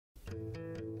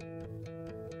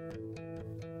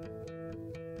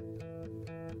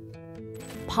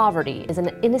poverty is an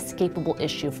inescapable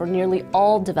issue for nearly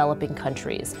all developing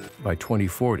countries. By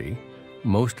 2040,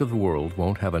 most of the world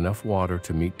won't have enough water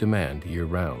to meet demand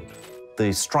year-round.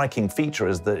 The striking feature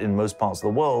is that in most parts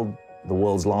of the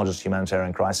world's largest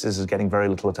humanitarian crisis is getting very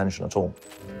little attention at all.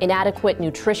 Inadequate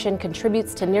nutrition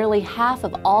contributes to nearly half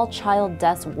of all child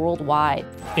deaths worldwide.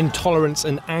 Intolerance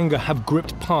and anger have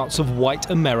gripped parts of white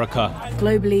America.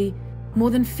 Globally, more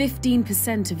than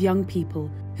 15% of young people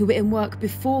who were in work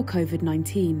before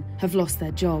COVID-19 have lost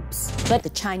their jobs. But the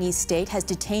Chinese state has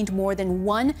detained more than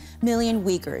 1 million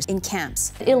Uyghurs in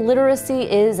camps. Illiteracy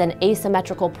is an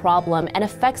asymmetrical problem and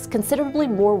affects considerably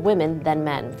more women than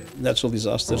men. Natural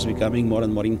disasters becoming more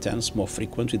and more intense, more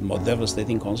frequent, with more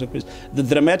devastating consequences. The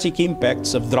dramatic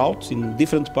impacts of drought in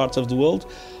different parts of the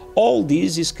world, all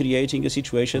this is creating a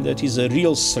situation that is a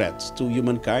real threat to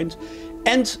humankind,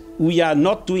 and we are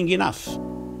not doing enough.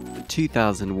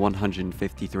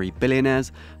 2,153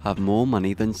 billionaires have more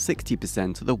money than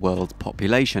 60% of the world's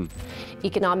population.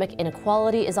 Economic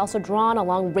inequality is also drawn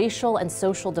along racial and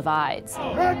social divides.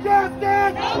 No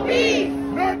justice! No peace!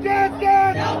 No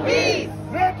justice! No peace!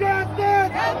 No justice!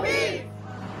 No peace!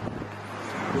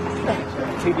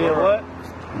 He did what?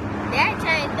 That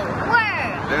changed the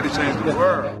world! Daddy changed the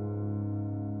world.